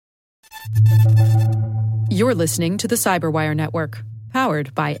You're listening to the Cyberwire Network,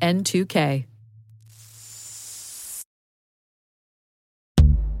 powered by N2K.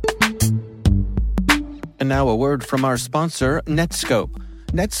 And now a word from our sponsor, Netskope.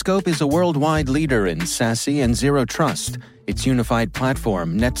 Netskope is a worldwide leader in SASE and Zero Trust. Its unified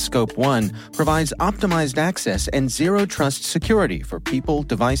platform, Netskope One, provides optimized access and Zero Trust security for people,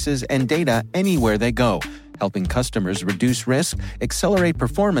 devices, and data anywhere they go, helping customers reduce risk, accelerate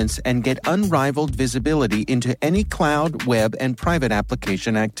performance, and get unrivaled visibility into any cloud, web, and private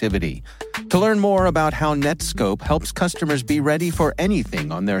application activity. To learn more about how Netskope helps customers be ready for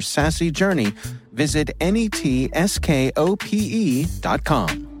anything on their SASE journey, visit netskope.com.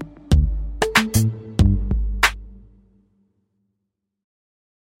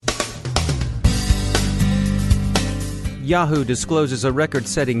 Yahoo discloses a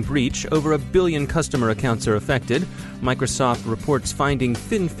record-setting breach. Over 1 billion customer accounts are affected. Microsoft reports finding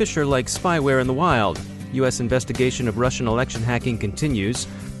Finn Fisher-like spyware in the wild. U.S. investigation of Russian election hacking continues.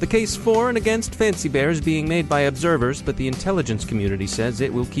 The case for and against Fancy Bear is being made by observers, but the intelligence community says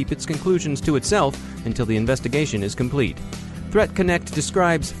it will keep its conclusions to itself until the investigation is complete. Threat Connect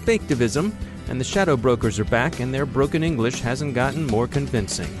describes faketivism, and the shadow brokers are back, and their broken English hasn't gotten more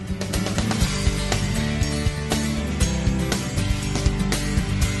convincing.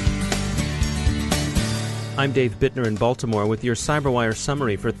 I'm Dave Bittner in Baltimore with your CyberWire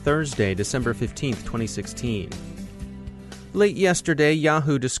summary for Thursday, December 15th, 2016. Late yesterday,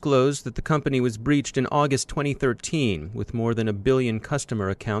 Yahoo disclosed that the company was breached in August 2013, with more than 1 billion customer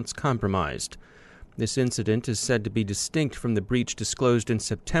accounts compromised. This incident is said to be distinct from the breach disclosed in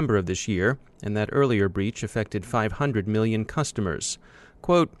September of this year, and that earlier breach affected 500 million customers.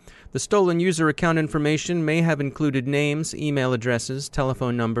 Quote, the stolen user account information may have included names, email addresses,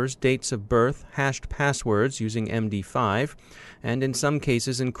 telephone numbers, dates of birth, hashed passwords using MD5, and in some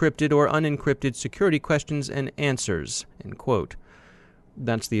cases encrypted or unencrypted security questions and answers, end quote.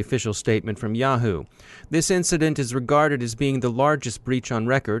 That's the official statement from Yahoo. This incident is regarded as being the largest breach on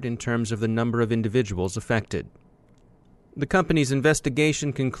record in terms of the number of individuals affected. The company's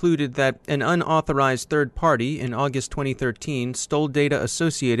investigation concluded that an unauthorized third party in August 2013 stole data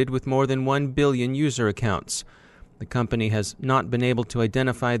associated with more than 1 billion user accounts. The company has not been able to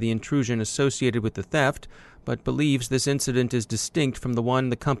identify the intrusion associated with the theft, but believes this incident is distinct from the one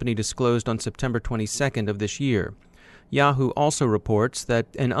the company disclosed on September 22nd of this year. Yahoo also reports that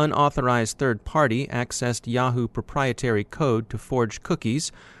an unauthorized third party accessed Yahoo proprietary code to forge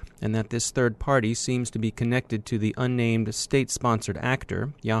cookies, and that this third party seems to be connected to the unnamed state-sponsored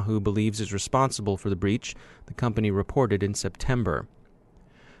actor Yahoo believes is responsible for the breach, the company reported in September.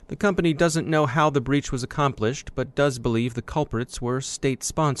 The company doesn't know how the breach was accomplished, but does believe the culprits were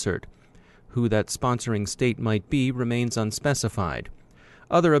state-sponsored. Who that sponsoring state might be remains unspecified.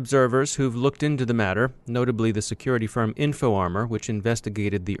 Other observers who've looked into the matter, notably the security firm InfoArmor, which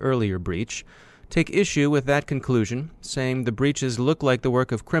investigated the earlier breach, take issue with that conclusion, saying the breaches look like the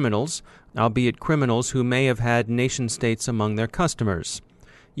work of criminals, albeit criminals who may have had nation-states among their customers.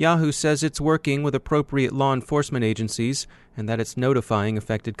 Yahoo says it's working with appropriate law enforcement agencies and that it's notifying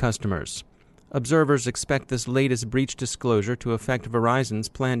affected customers. Observers expect this latest breach disclosure to affect Verizon's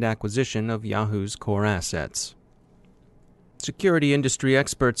planned acquisition of Yahoo's core assets. Security industry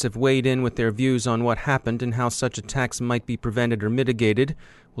experts have weighed in with their views on what happened and how such attacks might be prevented or mitigated.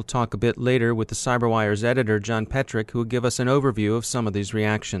 We'll talk a bit later with the CyberWire's editor, John Petrik, who will give us an overview of some of these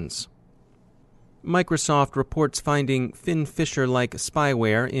reactions. Microsoft reports finding Finn Fisher-like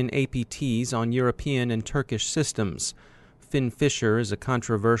spyware in APTs on European and Turkish systems. Finn Fisher is a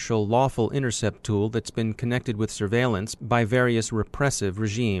controversial lawful intercept tool that's been connected with surveillance by various repressive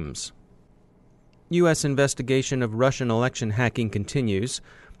regimes. U.S. investigation of Russian election hacking continues.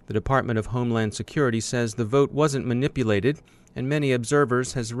 The Department of Homeland Security says the vote wasn't manipulated, and many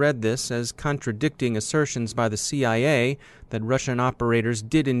observers has read this as contradicting assertions by the CIA that Russian operators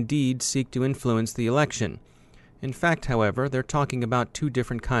did indeed seek to influence the election. In fact, however, they're talking about two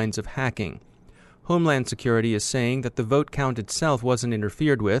different kinds of hacking. Homeland Security is saying that the vote count itself wasn't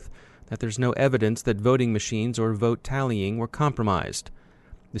interfered with, that there's no evidence that voting machines or vote tallying were compromised.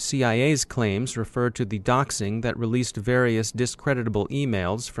 The CIA's claims refer to the doxing that released various discreditable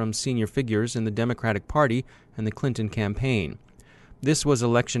emails from senior figures in the Democratic Party and the Clinton campaign. This was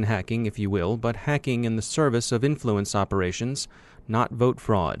election hacking, if you will, but hacking in the service of influence operations, not vote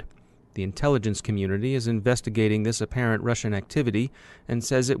fraud. The intelligence community is investigating this apparent Russian activity and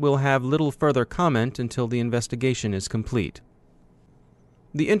says it will have little further comment until the investigation is complete.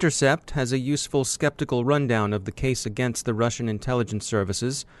 The Intercept has a useful skeptical rundown of the case against the Russian intelligence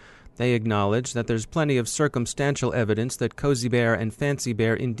services. They acknowledge that there's plenty of circumstantial evidence that Cozy Bear and Fancy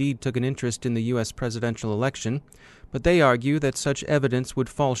Bear indeed took an interest in the U.S. presidential election, but they argue that such evidence would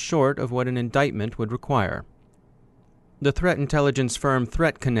fall short of what an indictment would require. The threat intelligence firm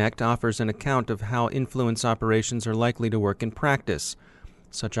ThreatConnect offers an account of how influence operations are likely to work in practice.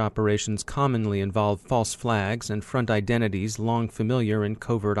 Such operations commonly involve false flags and front identities long familiar in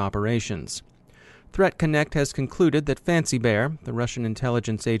covert operations. ThreatConnect has concluded that Fancy Bear, the Russian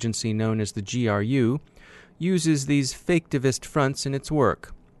intelligence agency known as the GRU, uses these faketivist fronts in its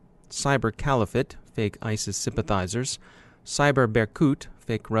work. Cyber Caliphate, fake ISIS sympathizers, Cyber Berkut,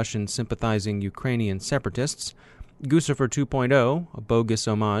 fake Russian sympathizing Ukrainian separatists, Guccifer 2.0, a bogus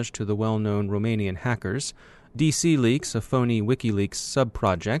homage to the well-known Romanian hackers, DC Leaks, a phony WikiLeaks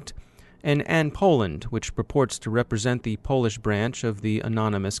sub-project, and Ann Poland, which purports to represent the Polish branch of the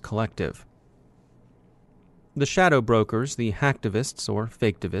Anonymous Collective. The shadow brokers, the hacktivists or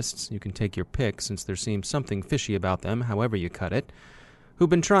faketivists, you can take your pick since there seems something fishy about them, however you cut it, who've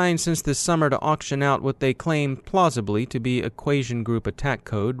been trying since this summer to auction out what they claim plausibly to be Equation Group attack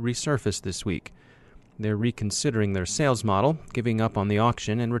code, resurfaced this week. They're reconsidering their sales model, giving up on the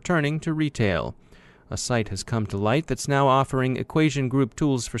auction and returning to retail. A site has come to light that's now offering Equation Group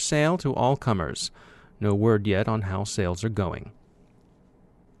tools for sale to all comers. No word yet on how sales are going.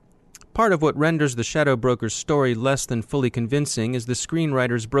 Part of what renders the shadow broker's story less than fully convincing is the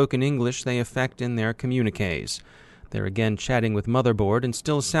screenwriter's broken English they affect in their communiques. They're again chatting with Motherboard and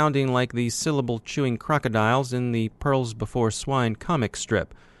still sounding like the syllable-chewing crocodiles in the Pearls Before Swine comic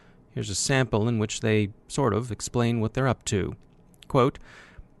strip. Here's a sample in which they sort of explain what they're up to. Quote,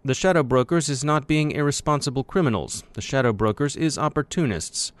 "The shadow brokers is not being irresponsible criminals. The shadow brokers is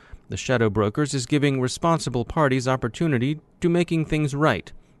opportunists. The shadow brokers is giving responsible parties opportunity to making things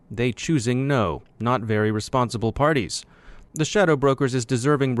right. They choosing no, not very responsible parties. The shadow brokers is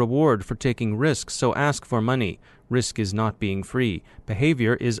deserving reward for taking risks, so ask for money. Risk is not being free.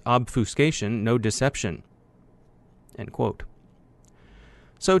 Behavior is obfuscation, no deception." End quote.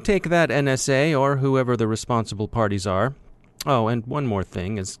 So take that, NSA, or whoever the responsible parties are. Oh, and one more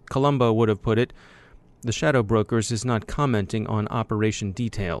thing. As Columbo would have put it, the shadow brokers is not commenting on operation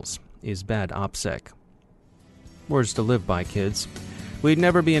details, is bad OPSEC. Words to live by, kids. We'd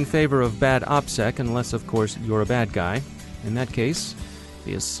never be in favor of bad OPSEC unless, of course, you're a bad guy. In that case,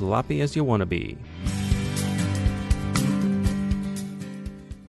 be as sloppy as you want to be.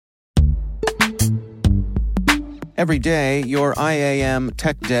 Every day, your IAM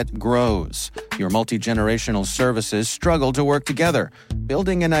tech debt grows. Your multi-generational services struggle to work together.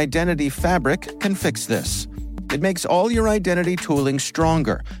 Building an identity fabric can fix this. It makes all your identity tooling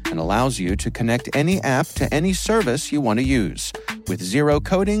stronger and allows you to connect any app to any service you want to use, with zero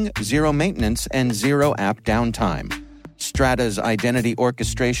coding, zero maintenance, and zero app downtime. Strata's identity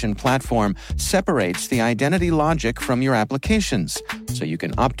orchestration platform separates the identity logic from your applications, so you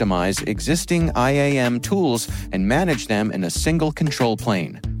can optimize existing IAM tools and manage them in a single control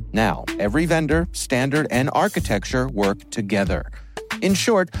plane. Now, every vendor, standard, and architecture work together. In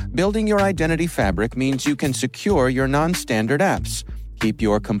short, building your identity fabric means you can secure your non-standard apps, keep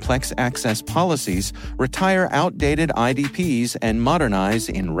your complex access policies, retire outdated IDPs, and modernize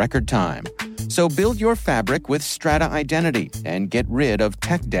in record time. So build your fabric with Strata Identity and get rid of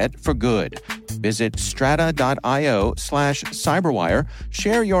tech debt for good. Visit strata.io/cyberwire,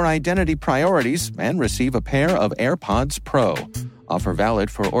 share your identity priorities, and receive a pair of AirPods Pro. Offer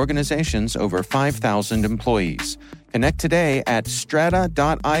valid for organizations over 5,000 employees. Connect today at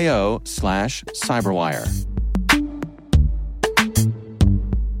strata.io/cyberwire.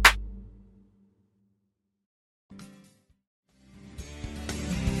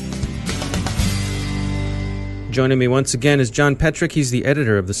 Joining me once again is John Petrik. He's the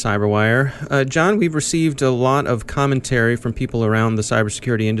editor of the Cyberwire. John, we've received a lot of commentary from people around the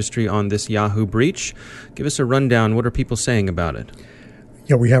cybersecurity industry on this Yahoo breach. Give us a rundown. What are people saying about it?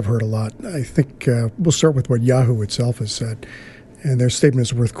 Yeah, we have heard a lot. I think we'll start with what Yahoo itself has said, and their statement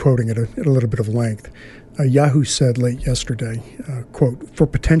is worth quoting at a little bit of length. Yahoo said late yesterday, quote, "For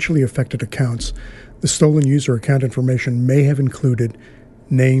potentially affected accounts, the stolen user account information may have included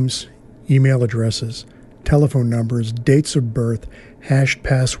names, email addresses, telephone numbers, dates of birth, hashed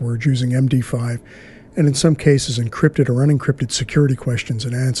passwords using MD5, and in some cases encrypted or unencrypted security questions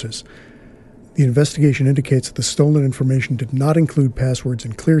and answers. The investigation indicates that the stolen information did not include passwords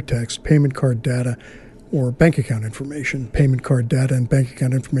in clear text, payment card data, or bank account information. Payment card data and bank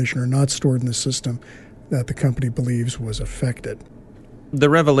account information are not stored in the system that the company believes was affected."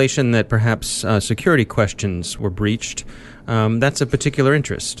 The revelation that perhaps security questions were breached, that's a particular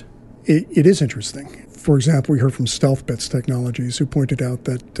interest. It is interesting. For example, we heard from StealthBits Technologies, who pointed out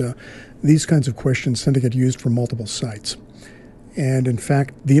that these kinds of questions tend to get used from multiple sites. And in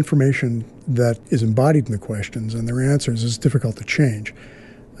fact, the information that is embodied in the questions and their answers is difficult to change.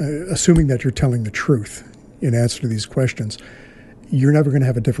 Assuming that you're telling the truth in answer to these questions, you're never going to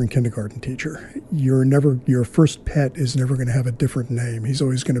have a different kindergarten teacher. Your first pet is never going to have a different name. He's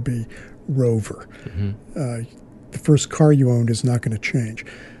always going to be Rover. Mm-hmm. The first car you owned is not going to change.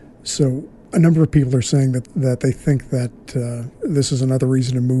 So a number of people are saying that they think that this is another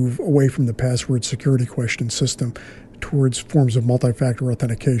reason to move away from the password security question system towards forms of multi-factor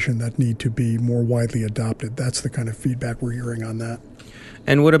authentication that need to be more widely adopted. That's the kind of feedback we're hearing on that.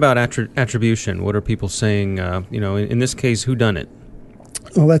 And what about attribution? What are people saying, in this case, who done it?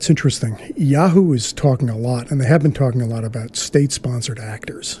 Well, that's interesting. Yahoo is talking a lot, and they have been talking a lot about state-sponsored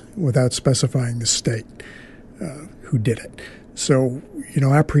actors without specifying the state who did it. So,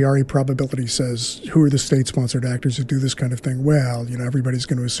 a priori probability says, who are the state-sponsored actors who do this kind of thing? Well, everybody's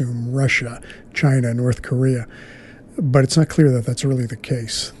going to assume Russia, China, North Korea. But it's not clear that that's really the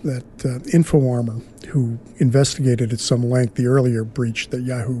case, that InfoArmor, who investigated at some length the earlier breach that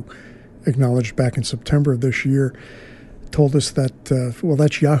Yahoo acknowledged back in September of this year, told us that,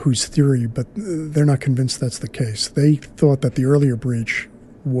 that's Yahoo's theory, but they're not convinced that's the case. They thought that the earlier breach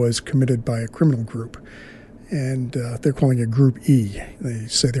was committed by a criminal group, and they're calling it Group E. They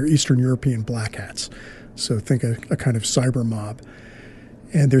say they're Eastern European black hats, so think a kind of cyber mob.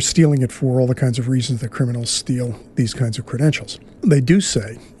 And they're stealing it for all the kinds of reasons that criminals steal these kinds of credentials. They do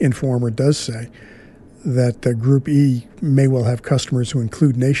say, InfoArmor does say, that Group E may well have customers who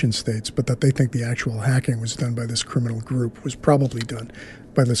include nation states, but that they think the actual hacking was done by this criminal group, was probably done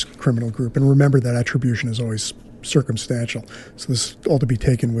by this criminal group. And remember that attribution is always circumstantial, so this ought to be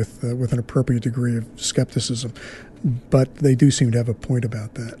taken with an appropriate degree of skepticism. But they do seem to have a point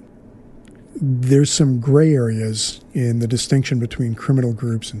about that. There's some gray areas in the distinction between criminal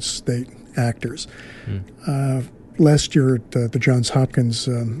groups and state actors. Last year at the Johns Hopkins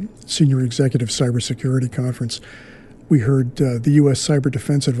Senior Executive Cybersecurity Conference, we heard the U.S. Cyber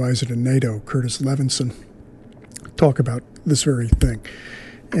Defense Advisor to NATO, Curtis Levinson, talk about this very thing.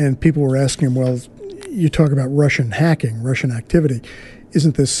 And people were asking him, well, you talk about Russian hacking, Russian activity.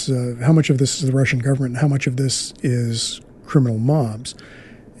 Isn't this, how much of this is the Russian government and how much of this is criminal mobs?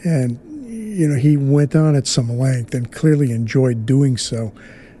 And he went on at some length and clearly enjoyed doing so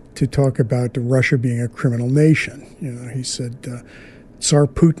to talk about Russia being a criminal nation. He said, Tsar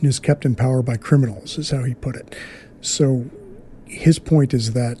Putin is kept in power by criminals, is how he put it. So his point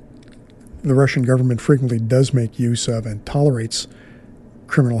is that the Russian government frequently does make use of and tolerates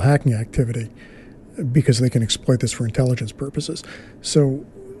criminal hacking activity because they can exploit this for intelligence purposes. So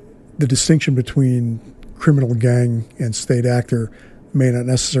the distinction between criminal gang and state actor may not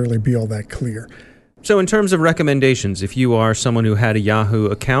necessarily be all that clear. So in terms of recommendations, if you are someone who had a Yahoo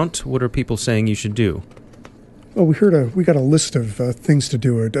account, what are people saying you should do? Well, we got a list of things to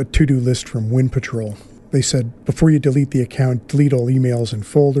do, a to-do list from Wind Patrol. They said, before you delete the account, delete all emails and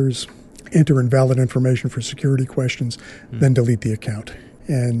folders, enter invalid information for security questions, then delete the account.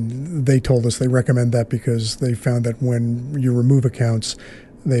 And they told us they recommend that because they found that when you remove accounts,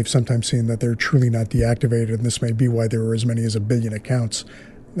 they've sometimes seen that they're truly not deactivated, and this may be why there were as many as 1 billion accounts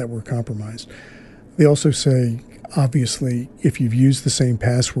that were compromised. They also say, obviously, if you've used the same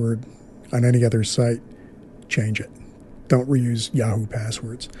password on any other site, change it. Don't reuse Yahoo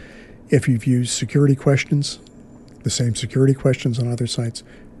passwords. If you've used security questions, the same security questions on other sites,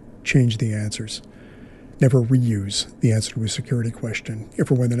 change the answers. Never reuse the answer to a security question.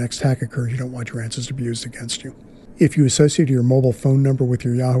 If or when the next hack occurs, you don't want your answers to be used against you. If you associate your mobile phone number with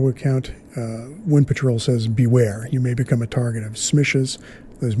your Yahoo account, Wind Patrol says beware. You may become a target of smishes,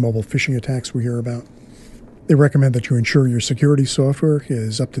 those mobile phishing attacks we hear about. They recommend that you ensure your security software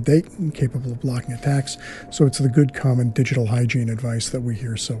is up to date and capable of blocking attacks. So it's the good common digital hygiene advice that we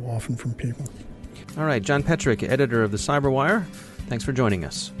hear so often from people. All right, John Petrik, editor of the CyberWire. Thanks for joining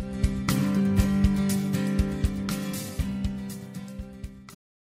us.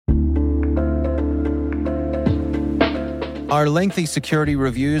 Are lengthy security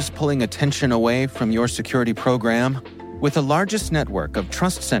reviews pulling attention away from your security program? With the largest network of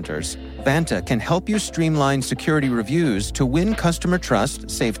trust centers, Vanta can help you streamline security reviews to win customer trust,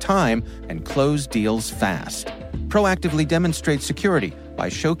 save time, and close deals fast. Proactively demonstrate security by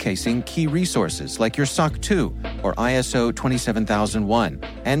showcasing key resources like your SOC 2 or ISO 27001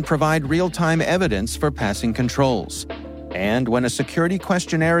 and provide real-time evidence for passing controls. And when a security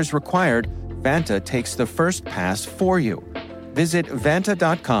questionnaire is required, Vanta takes the first pass for you. Visit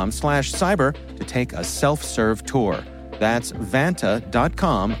vanta.com/cyber to take a self-serve tour. That's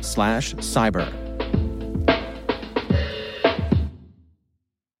vanta.com/cyber.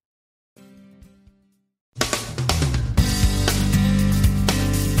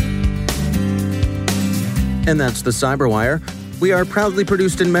 And that's the Cyberwire. We are proudly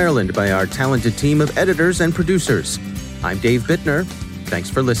produced in Maryland by our talented team of editors and producers. I'm Dave Bittner.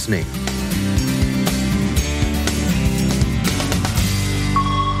 Thanks for listening.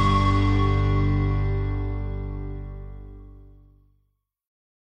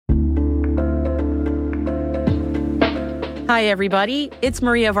 Hi, everybody. It's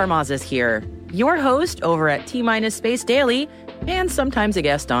Maria Varmazes here, your host over at T-Minus Space Daily, and sometimes a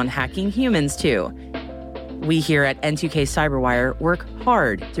guest on Hacking Humans, too. We here at N2K Cyberwire work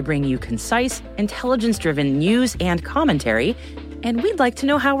hard to bring you concise, intelligence-driven news and commentary, and we'd like to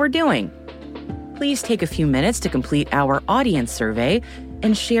know how we're doing. Please take a few minutes to complete our audience survey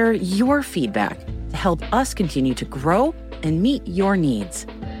and share your feedback to help us continue to grow and meet your needs.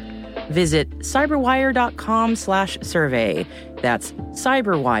 Visit cyberwire.com/survey. That's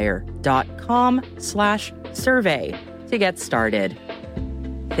cyberwire.com/survey to get started.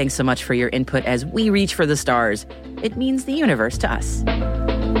 Thanks so much for your input as we reach for the stars. It means the universe to us.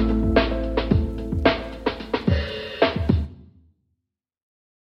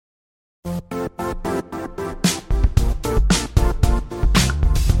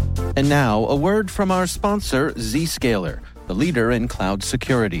 And now, a word from our sponsor, Zscaler, the leader in cloud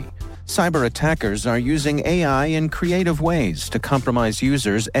security. Cyber attackers are using AI in creative ways to compromise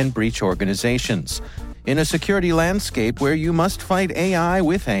users and breach organizations. In a security landscape where you must fight AI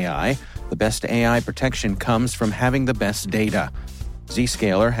with AI, the best AI protection comes from having the best data.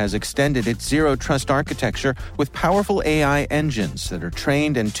 Zscaler has extended its zero-trust architecture with powerful AI engines that are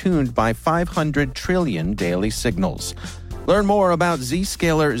trained and tuned by 500 trillion daily signals. Learn more about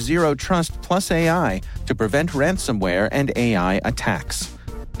Zscaler Zero Trust Plus AI to prevent ransomware and AI attacks.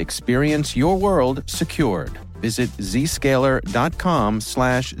 Experience your world secured. Visit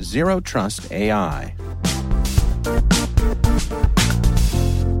zscaler.com/zerotrustai.